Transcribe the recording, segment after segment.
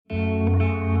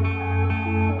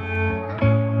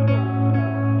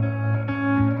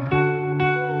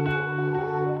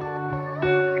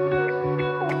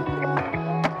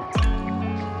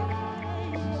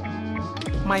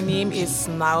name is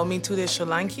Naomi Tude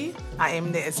Solanke. I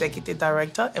am the Executive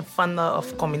Director and founder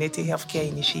of Community Healthcare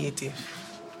Initiative.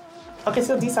 Okay,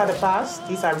 so these are the pads.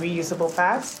 These are reusable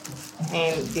pads.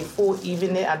 And they fold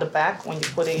evenly at the back when you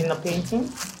put it in the painting.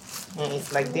 And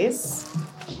it's like this.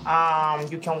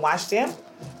 You can wash them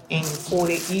and you fold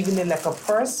it evenly like a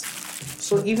purse.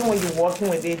 So even when you're walking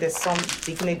with it, there's some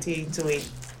dignity to it.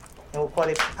 And we call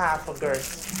it pad for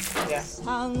girls. Yes.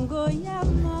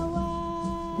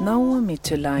 Naomi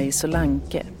Tude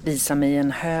Solanke visar mig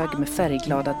en hög med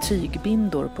färgglada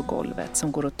tygbindor på golvet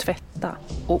som går att tvätta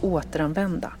och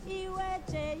återanvända.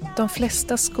 De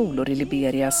flesta skolor i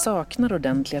Liberia saknar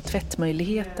ordentliga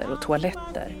tvättmöjligheter och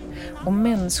toaletter. Och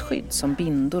mensskydd som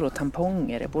bindor och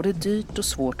tamponger är både dyrt och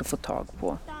svårt att få tag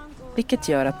på. Vilket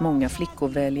gör att många flickor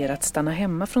väljer att stanna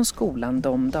hemma från skolan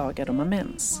de dagar de har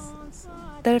mens.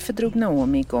 Därför drog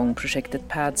Naomi igång projektet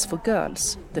Pads for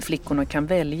Girls, där flickorna kan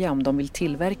välja om de vill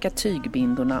tillverka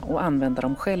tygbindorna och använda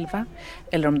dem själva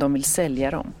eller om de vill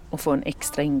sälja dem och få en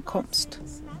extra inkomst.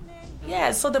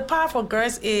 Yeah, so the Pad for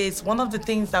Girls is one of the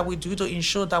things that we do to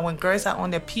ensure that when girls are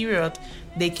on their period,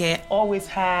 they can always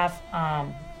have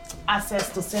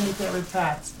access to sanitary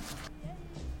pads.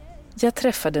 Jag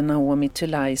träffade Naomi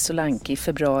Tude Solanke i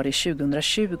februari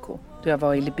 2020 då jag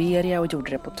var i Liberia och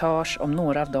gjorde reportage om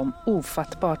några av de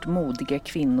ofattbart modiga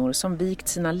kvinnor som vikt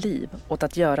sina liv åt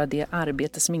att göra det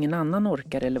arbete som ingen annan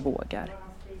orkar eller vågar.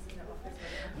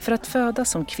 För att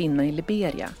födas som kvinna i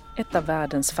Liberia, ett av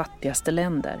världens fattigaste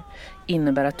länder,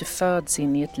 innebär att du föds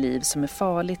in i ett liv som är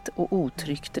farligt och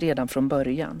otryggt redan från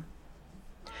början.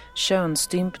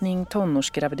 Könsstympning,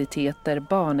 tonårsgraviditeter,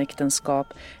 barnäktenskap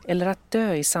eller att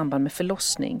dö i samband med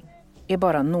förlossning är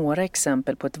bara några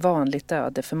exempel på ett vanligt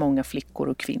öde för många flickor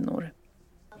och kvinnor.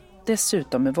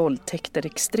 Dessutom är våldtäkter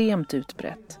extremt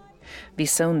utbrett.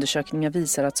 Vissa undersökningar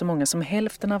visar att så många som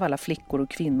hälften av alla flickor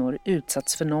och kvinnor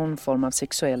utsatts för någon form av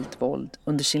sexuellt våld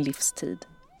under sin livstid.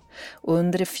 Och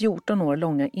under det 14 år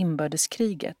långa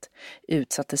inbördeskriget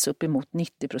utsattes uppemot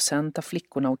 90% av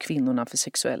flickorna och kvinnorna för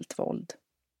sexuellt våld.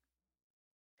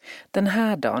 Den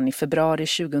här dagen i februari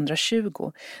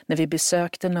 2020, när vi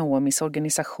besökte Naomis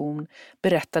organisation,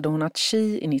 berättade hon att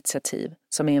She Initiative,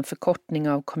 som är en förkortning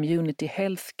av Community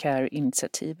Healthcare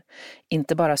Initiative,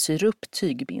 inte bara syr upp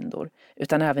tygbindor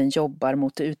utan även jobbar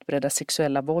mot det utbredda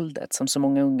sexuella våldet som så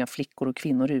många unga flickor och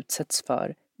kvinnor utsätts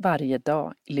för varje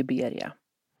dag i Liberia.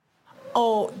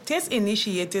 Oh, this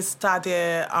initiative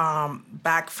started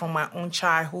back from my own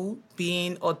childhood,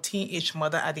 being a teenage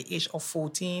mother at the age of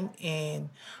 14. And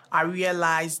I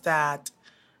realized that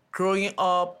growing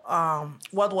up,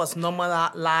 what was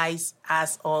normalized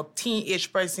as a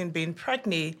teenage person being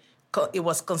pregnant, it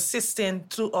was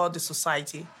consistent throughout the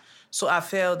society. So I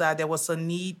felt that there was a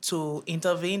need to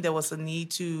intervene. There was a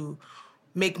need to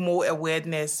make more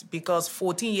awareness, because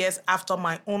 14 years after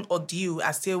my own ordeal,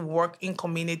 I still work in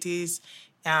communities,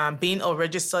 being a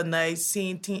registered nurse,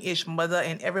 seeing teenage mother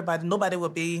and everybody, nobody will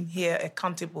be here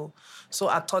accountable. So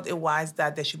I thought it was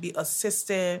that there should be a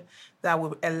system that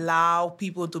would allow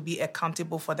people to be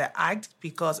accountable for their act,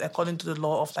 because according to the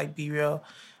law of Liberia,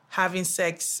 having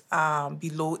sex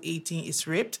below 18 is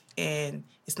rape, and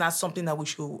it's not something that we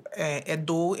should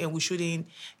adore, and we shouldn't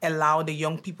allow the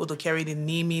young people to carry the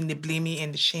naming, the blaming,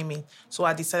 and the shaming. So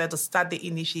I decided to start the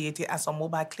initiative as a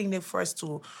mobile clinic first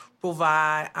to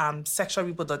provide sexual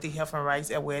reproductive health and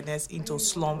rights awareness into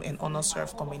slum and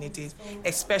underserved communities,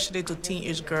 especially to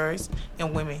teenage girls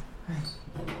and women.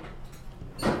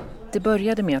 Det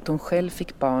började med att hon själv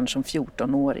fick barn som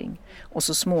 14-åring och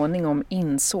så småningom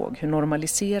insåg hur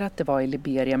normaliserat det var i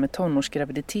Liberia med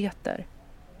tonårsgraviditeter.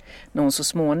 När hon så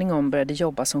småningom började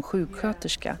jobba som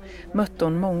sjuksköterska mötte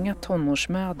hon många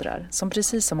tonårsmödrar som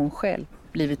precis som hon själv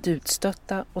blivit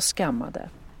utstötta och skammade.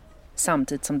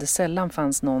 Samtidigt som det sällan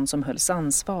fanns någon som hölls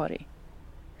ansvarig.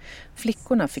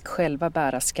 Flickorna fick själva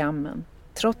bära skammen,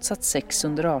 trots att sex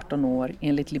under 18 år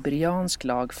enligt liberiansk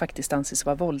lag faktiskt anses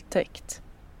vara våldtäkt.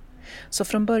 Så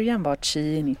från början var She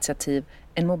Initiative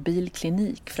en mobil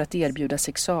klinik för att erbjuda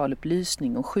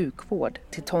sexualupplysning och sjukvård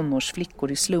till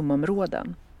tonårsflickor i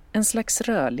slumområden. En slags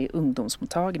rörlig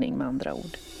ungdomsmottagning med andra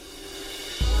ord.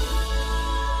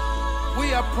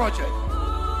 We are project.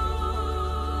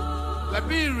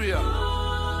 Liberia.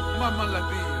 Mama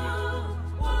Liberia.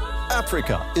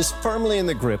 Africa is firmly in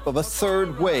the grip of a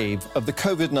third wave of the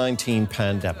COVID-19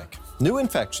 pandemic. New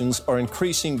infections are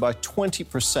increasing by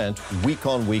 20% week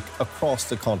on week across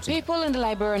the continent. People in the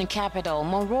Liberian capital,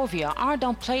 Monrovia, are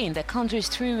downplaying the country's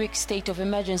 3-week state of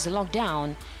emergency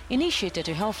lockdown initiated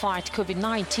to help fight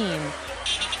COVID-19.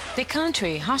 The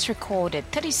country has recorded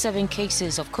 37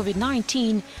 cases of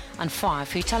COVID-19 and 5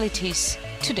 fatalities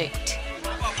to date.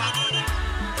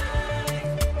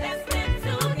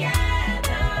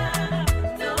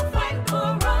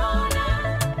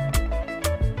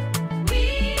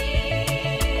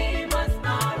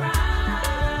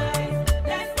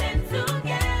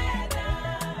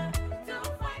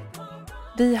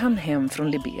 Vi hann hem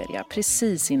från Liberia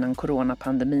precis innan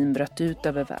coronapandemin bröt ut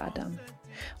över världen.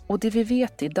 Och det vi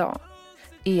vet idag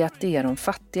är att det är de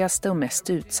fattigaste och mest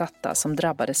utsatta som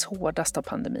drabbades hårdast av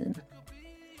pandemin.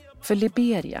 För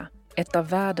Liberia, ett av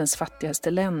världens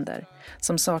fattigaste länder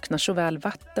som saknar såväl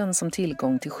vatten som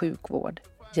tillgång till sjukvård,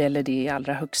 gäller det i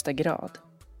allra högsta grad.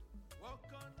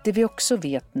 Det vi också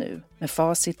vet nu, med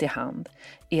facit i hand,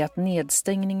 är att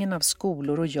nedstängningen av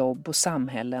skolor och jobb och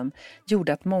samhällen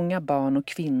gjorde att många barn och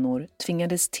kvinnor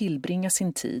tvingades tillbringa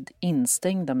sin tid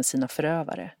instängda med sina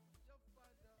förövare.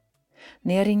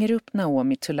 När jag ringer upp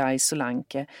Naomi Tulai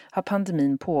Solanke har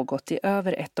pandemin pågått i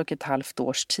över 1,5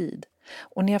 års tid.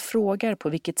 Och när jag frågar på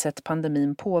vilket sätt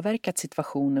pandemin påverkat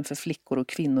situationen för flickor och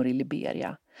kvinnor i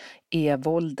Liberia är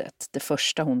våldet det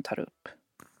första hon tar upp.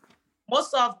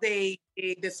 Most of the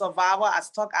survivor are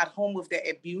stuck at home with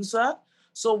the abuser.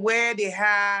 So where they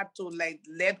had to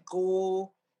let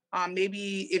go,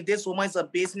 maybe if this woman is a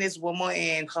businesswoman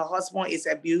and her husband is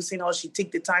abusing her, she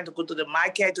take the time to go to the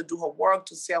market to do her work,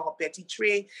 to sell her petty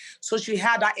trade. So she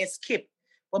had that escape.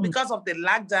 But because of the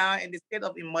lockdown and the state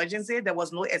of emergency, there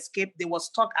was no escape. They were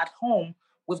stuck at home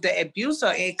with the abuser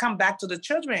and it come back to the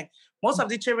children. Most of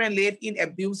the children live in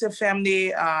abusive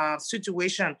family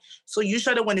situation. So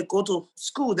usually when they go to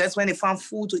school, that's when they find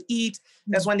food to eat.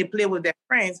 That's when they play with their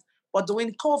friends. But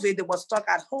during COVID, they were stuck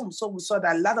at home. So we saw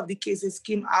that a lot of the cases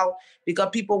came out because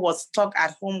people were stuck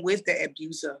at home with the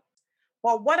abuser.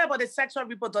 But what about the sexual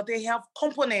reproductive health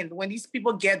component when these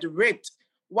people get raped?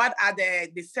 What are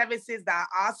the services that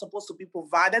are supposed to be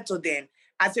provided to them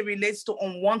as it relates to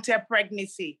unwanted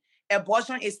pregnancy?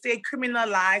 Abortion is still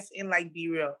criminalized in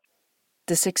Liberia.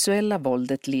 Det sexuella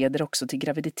våldet leder också till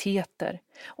graviditeter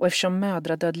och eftersom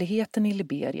mödradödligheten i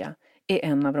Liberia är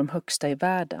en av de högsta i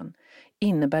världen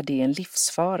innebär det en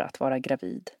livsfara att vara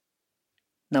gravid.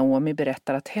 Naomi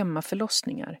berättar att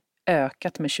hemmaförlossningar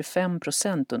ökat med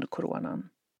 25% under coronan.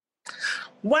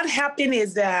 What happened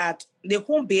is that the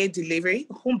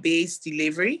home-based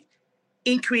delivery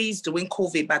increased during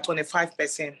COVID by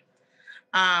 25%.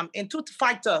 And two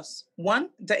factors. One,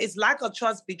 there is lack of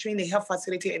trust between the health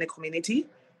facility and the community.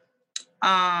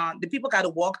 The people got to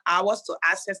work hours to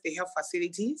access the health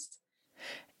facilities.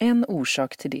 En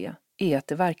orsak till det är att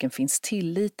det varken finns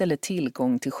tillit eller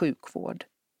tillgång till sjukvård.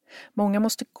 Många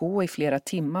måste gå i flera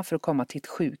timmar för att komma till ett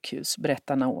sjukhus,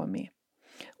 berättar Naomi.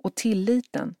 Och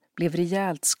tilliten blev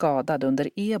rejält skadad under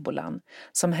ebolan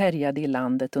som härjade i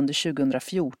landet under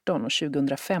 2014 och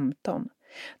 2015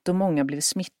 då många blev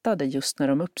smittade just när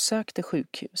de uppsökte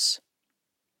sjukhus.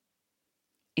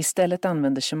 Istället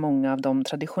använder sig många av de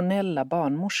traditionella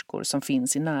barnmorskor som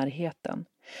finns i närheten,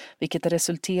 vilket har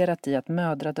resulterat i att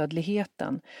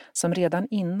mödradödligheten, som redan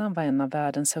innan var en av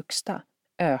världens högsta,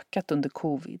 ökat under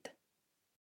covid.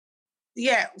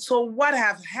 Yeah, so what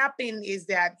have happened is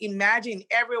that imagine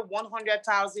every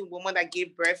 100,000 women that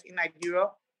gave birth in Nigeria,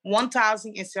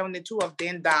 1,072 of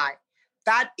them died.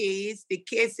 That is the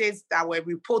cases that were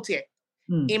reported.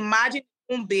 Imagine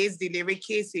home-based delivery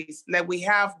cases, like we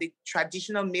have the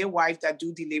traditional midwives that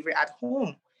do delivery at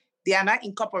home. They are not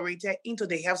incorporated into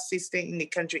the health system in the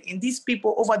country. And these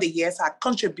people over the years have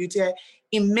contributed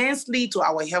immensely to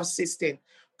our health system.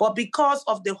 But because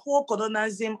of the whole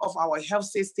colonialism of our health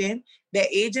system, the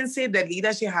agency, the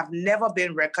leadership have never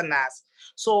been recognized.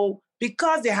 So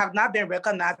because they have not been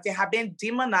recognized, they have been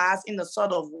demonized in a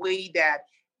sort of way that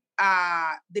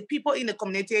the people in the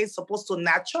community is supposed to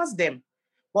not trust them.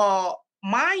 Well,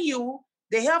 mind you,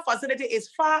 the health facility is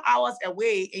 5 hours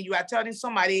away and you are telling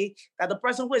somebody that the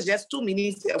person who is just 2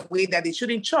 minutes away that they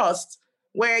shouldn't trust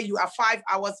where you are 5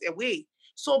 hours away.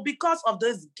 So because of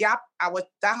this gap,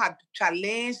 that had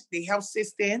challenged the health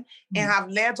system and have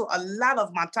led to a lot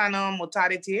of maternal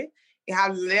mortality. It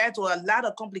has led to a lot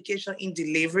of complications in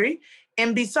delivery.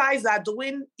 And besides that,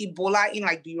 during Ebola in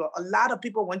Liberia, a lot of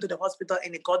people went to the hospital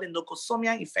and they got the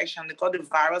nosocomial infection. They got the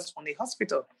virus from the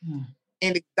hospital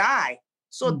and they died.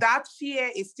 So that fear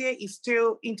is still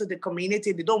instilled into the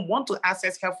community. They don't want to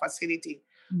access health facility.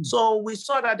 So we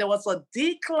saw that there was a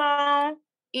decline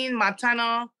in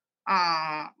maternal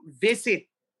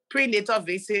prenatal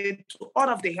visit to all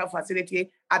of the health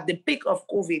facility at the peak of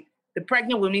COVID. The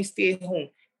pregnant women stay home.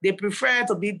 They prefer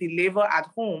to be delivered at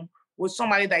home with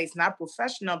somebody that is not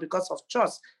professional because of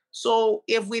trust. So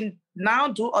if we now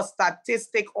do a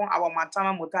statistic on our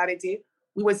maternal mortality,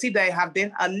 we will see that it have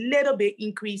been a little bit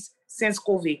increase since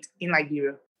COVID in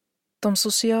Liberia. De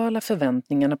sociala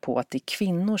förväntningarna på att det är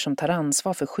kvinnor som tar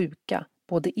ansvar för sjuka,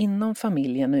 både inom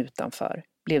familjen och utanför,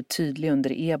 blev tydlig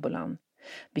under ebolan,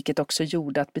 vilket också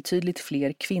gjorde att betydligt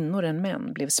fler kvinnor än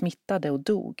män blev smittade och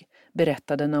dog,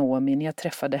 berättade Naomi när jag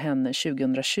träffade henne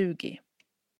 2020.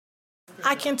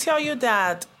 I can tell you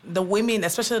that the women,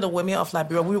 especially the women of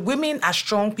Liberia, women are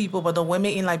strong people, but the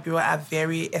women in Liberia are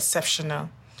very exceptional.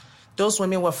 Those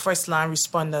women were first-line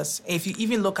responders. If you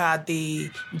even look at the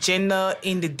gender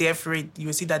in the death rate, you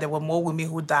will see that there were more women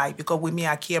who died because women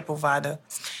are care providers.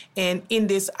 And in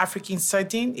this African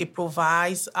setting, it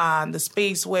provides the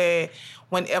space where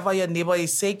whenever your neighbor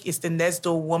is sick, it's the next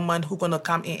door woman who's going to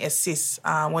come and assist.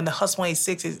 When the husband is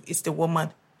sick, it's the woman.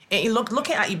 And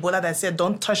looking at Ebola that said,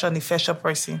 don't touch an infectious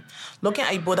person. Looking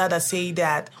at Ebola that say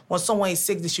that when someone is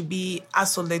sick, they should be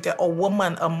isolated. A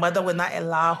woman, a mother will not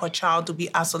allow her child to be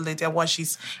isolated while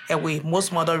she's away.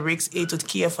 Most mothers risk it to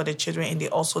care for the children and they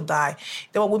also die.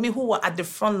 There were women who were at the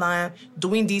front line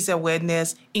doing these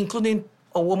awareness, including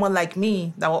a woman like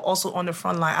me that were also on the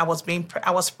front line. I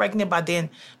was pregnant by then,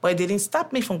 but it didn't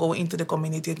stop me from going into the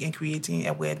community and creating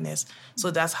awareness. So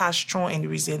that's how strong and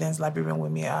resilient Liberian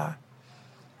women are.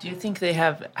 Do you think they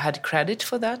have had credit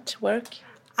for that work?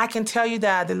 I can tell you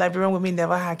that the Liberian women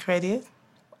never had credit.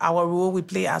 Our role we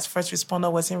play as first responder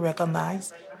wasn't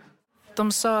recognized.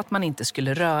 De sa att man inte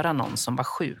skulle röra någon som var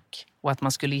sjuk och att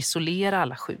man skulle isolera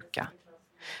alla sjuka.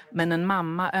 Men en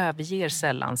mamma överger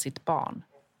sällan sitt barn.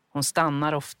 Hon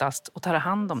stannar oftast och tar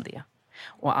hand om det.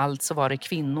 Och alltså var det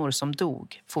kvinnor som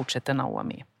dog, fortsätter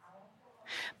Naomi.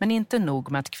 Men inte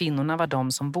nog med att kvinnorna var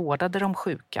de som vårdade de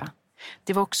sjuka.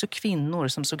 Det var också kvinnor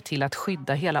som såg till att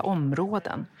skydda hela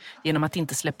områden genom att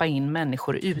inte släppa in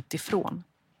människor utifrån.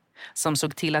 Som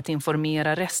såg till att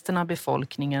informera resten av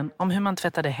befolkningen om hur man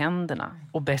tvättade händerna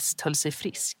och bäst höll sig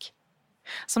frisk.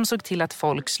 Som såg till att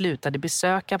folk slutade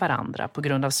besöka varandra på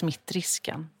grund av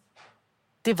smittrisken.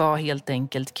 Det var helt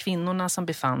enkelt kvinnorna som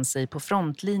befann sig på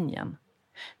frontlinjen.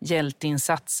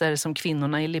 Hjälteinsatser som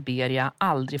kvinnorna i Liberia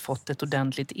aldrig fått ett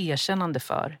ordentligt erkännande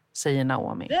för, säger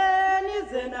Naomi.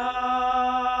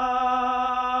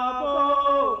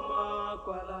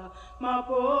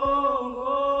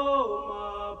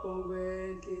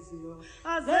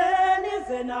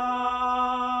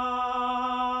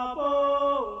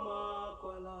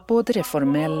 Både det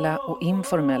formella och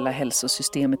informella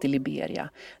hälsosystemet i Liberia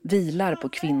vilar på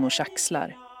kvinnors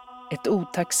axlar. Ett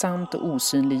otacksamt och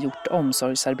osynliggjort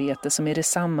omsorgsarbete som är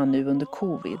detsamma nu under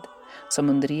covid som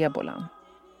under ebolan.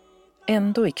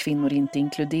 Ändå är kvinnor inte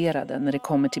inkluderade när det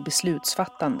kommer till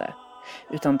beslutsfattande,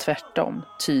 utan tvärtom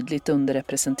tydligt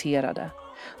underrepresenterade,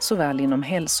 såväl inom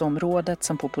hälsoområdet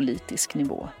som på politisk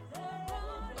nivå.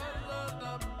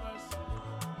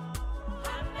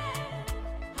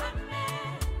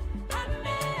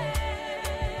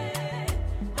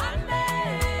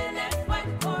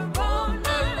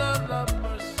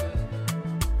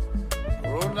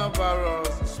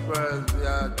 Coronavirus spreads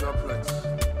via droplets.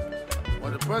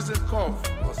 When the person coughs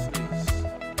or sneezes,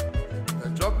 the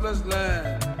droplets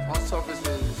land on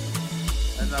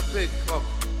surfaces and are picked up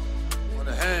on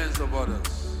the hands of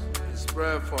others and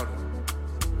spread further.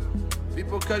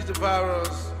 People catch the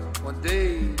virus when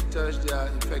they touch their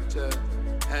infected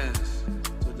hands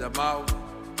to their mouth,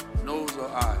 nose or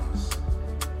eyes.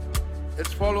 It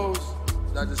follows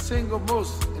that the single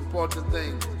most important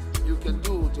thing you can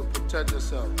do to protect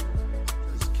yourself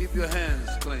is keep your hands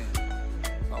clean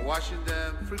by washing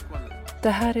them frequently. Det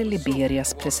här är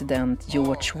Liberias president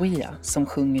George Weah som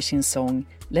sjunger sin sång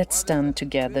Let's Stand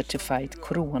Together to Fight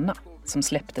Corona som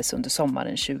släpptes under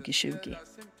sommaren 2020.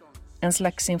 En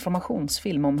slags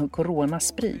informationsfilm om hur corona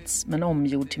sprids men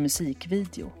omgjord till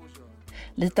musikvideo.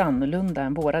 Lite annorlunda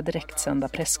än våra direktsända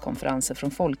presskonferenser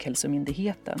från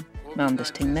Folkhälsomyndigheten med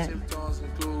Anders Tegnell.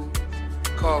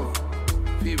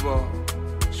 Fever,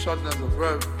 shortness of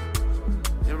breath.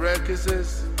 In rare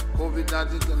cases,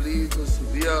 COVID-19 can lead to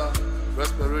severe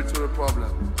respiratory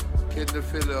problem, kidney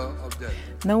failure of death.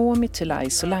 Naomi Tulai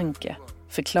Solanke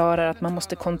förklarar att man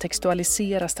måste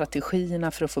kontextualisera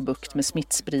strategierna för att få bukt med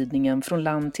smittspridningen från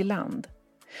land till land.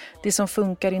 Det som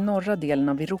funkar i norra delen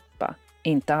av Europa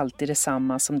är inte alltid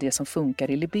detsamma som det som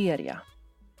funkar i Liberia.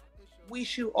 We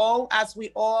should all, as we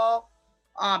all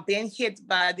been hit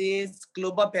by this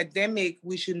global pandemic,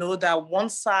 we should know that one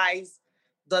size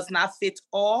does not fit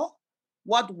all.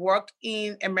 What worked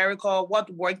in America, what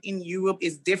worked in Europe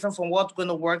is different from what's going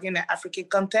to work in the African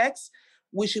context.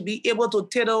 We should be able to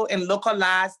tailor and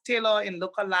localize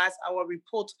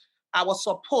our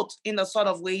support in a sort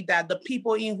of way that the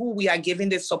people in who we are giving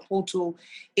the support to,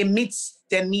 it meets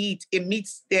their need, it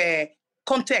meets their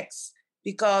context.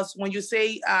 Because when you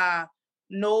say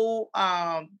no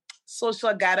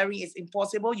social gathering is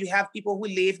impossible, you have people who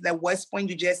live the West Point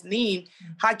you just named.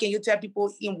 How can you tell people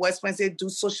in West Point say do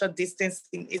social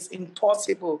distancing? It's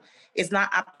impossible. It's not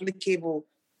applicable.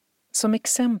 Som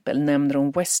exempel nämner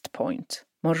hon West Point,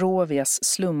 Monrovias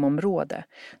slumområde,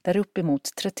 där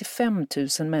uppemot 35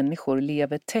 000 människor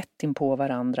lever tätt inpå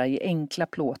varandra i enkla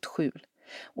plåtskjul,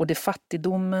 och där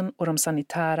fattigdomen och de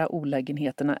sanitära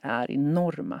olägenheterna är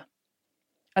enorma.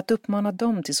 Att uppmana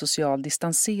dem till social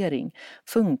distansering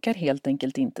funkar helt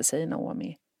enkelt inte, säger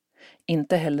Naomi.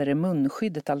 Inte heller är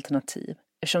munskydd ett alternativ,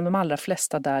 eftersom de allra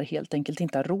flesta där helt enkelt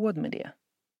inte har råd med det.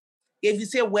 If you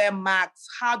say wear masks,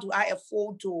 how do I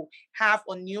afford to have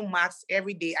a new mask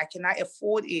every day? I cannot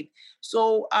afford it.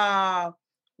 So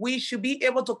we should be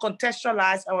able to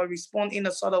contextualize our response in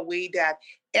a sort of way that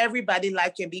everybody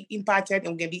can be impacted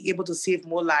and can be able to save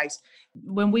more lives.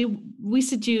 When we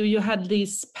visited you, you had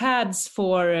these pads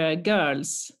for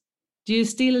girls. Do you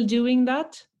still doing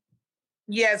that?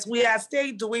 Yes, we are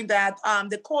still doing that.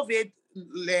 The COVID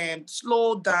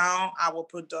slowed down our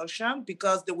production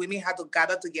because the women had to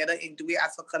gather together and do it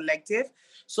as a collective.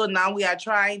 So now we are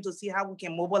trying to see how we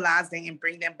can mobilize them and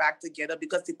bring them back together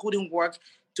because they couldn't work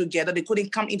together. They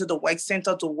couldn't come into the work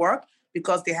center to work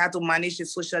because they had to manage the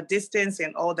social distance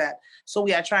and all that. So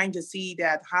we are trying to see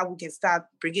that how we can start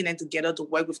bringing them together to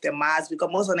work with their masks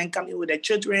because most of them come in with their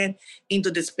children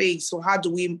into the space. So how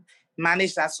do we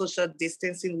manage that social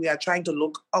distancing? We are trying to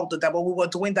look out to that, but we were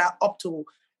doing that up to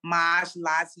March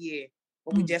last year,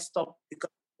 but we just stopped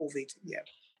because of COVID. Yeah.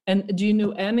 And do you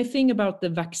know anything about the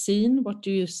vaccine? What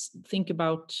do you think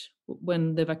about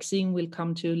when the vaccine will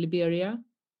come to Liberia?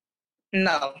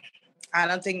 No, I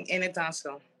don't think anytime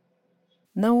soon.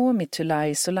 Naomi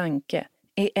Tulai Solanke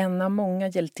är en av många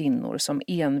hjältinnor som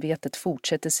envetet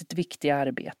fortsätter sitt viktiga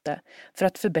arbete för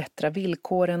att förbättra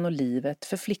villkoren och livet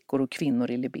för flickor och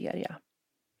kvinnor i Liberia.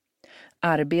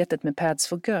 Arbetet med Pads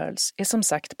for Girls är som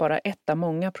sagt bara ett av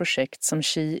många projekt som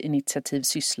She-initiativ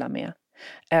sysslar med,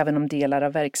 även om delar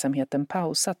av verksamheten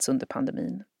pausats under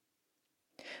pandemin.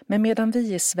 Men medan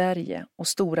vi i Sverige och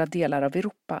stora delar av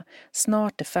Europa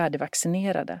snart är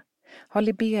färdigvaccinerade har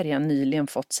Liberia nyligen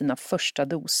fått sina första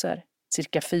doser,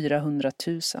 cirka 400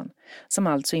 000, som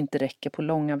alltså inte räcker på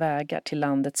långa vägar till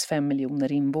landets 5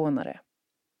 miljoner invånare.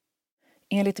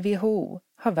 Enligt WHO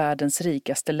har världens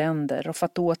rikaste länder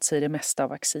roffat åt sig det mesta av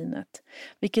vaccinet,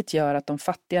 vilket gör att de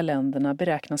fattiga länderna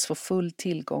beräknas få full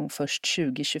tillgång först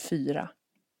 2024.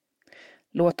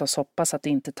 Låt oss hoppas att det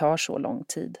inte tar så lång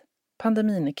tid.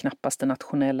 Pandemin är knappast en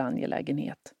nationell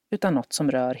angelägenhet, utan något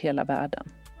som rör hela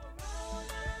världen.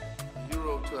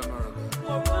 Europe to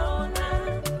America.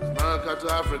 America to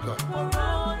Africa.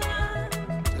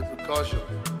 Take precaution.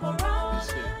 Be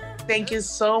safe. Thank you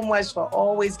so much for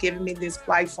always giving me this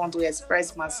platform to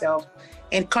express myself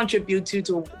and contribute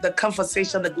to the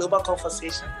conversation, the global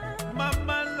conversation.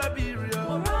 Mama Liberia.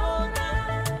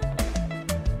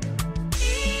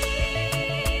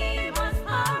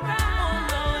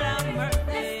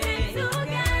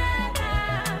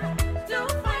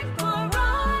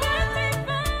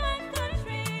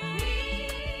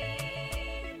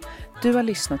 Du har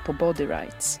lyssnat på Body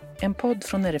Rights, en podd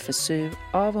från RFSU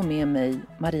av och med mig,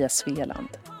 Maria Sveland.